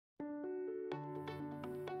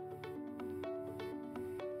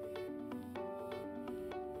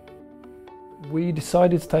We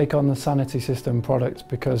decided to take on the Sanity system product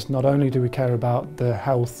because not only do we care about the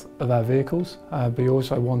health of our vehicles, but we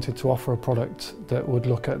also wanted to offer a product that would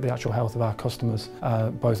look at the actual health of our customers,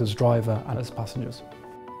 both as driver and as passengers.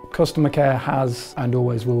 Customer care has and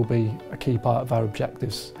always will be a key part of our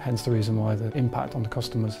objectives, hence the reason why the impact on the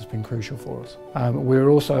customers has been crucial for us. We're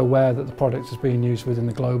also aware that the product is being used within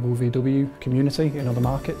the global VW community in other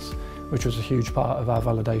markets, which was a huge part of our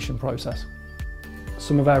validation process.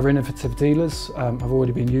 Some of our innovative dealers have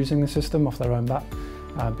already been using the system off their own bat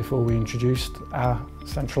before we introduced our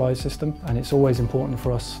centralised system, and it's always important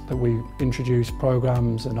for us that we introduce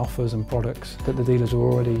programs and offers and products that the dealers are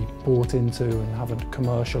already bought into and have a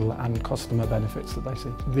commercial and customer benefits that they see.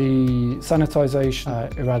 The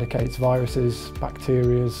sanitisation eradicates viruses,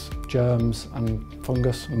 bacteria, germs and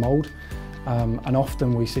fungus and mould. And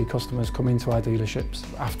often we see customers come into our dealerships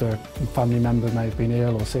after a family member may have been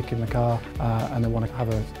ill or sick in the car and they want to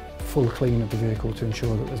have a full clean of the vehicle to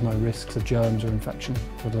ensure that there's no risks of germs or infection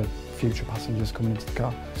for the future passengers coming into the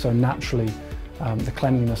car. So naturally the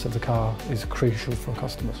cleanliness of the car is crucial for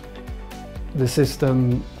customers. The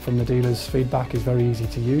system, from the dealer's feedback, is very easy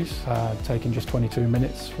to use, taking just 22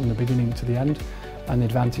 minutes from the beginning to the end, and the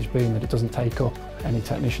advantage being that it doesn't take up any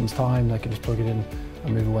technician's time. They can just plug it in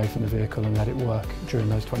and move away from the vehicle and let it work during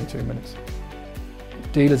those 22 minutes.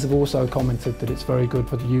 Dealers have also commented that it's very good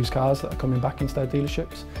for the used cars that are coming back into their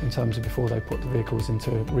dealerships in terms of before they put the vehicles into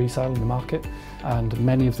resale in the market, and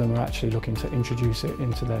many of them are actually looking to introduce it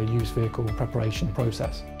into their used vehicle preparation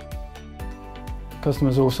process.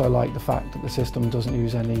 Customers also like the fact that the system doesn't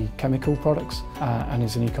use any chemical products and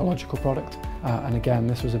is an ecological product, and again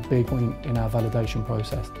this was a big point in our validation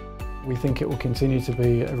process. We think it will continue to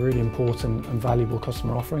be a really important and valuable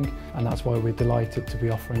customer offering, and that's why we're delighted to be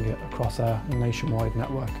offering it across our nationwide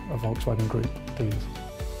network of Volkswagen Group dealers.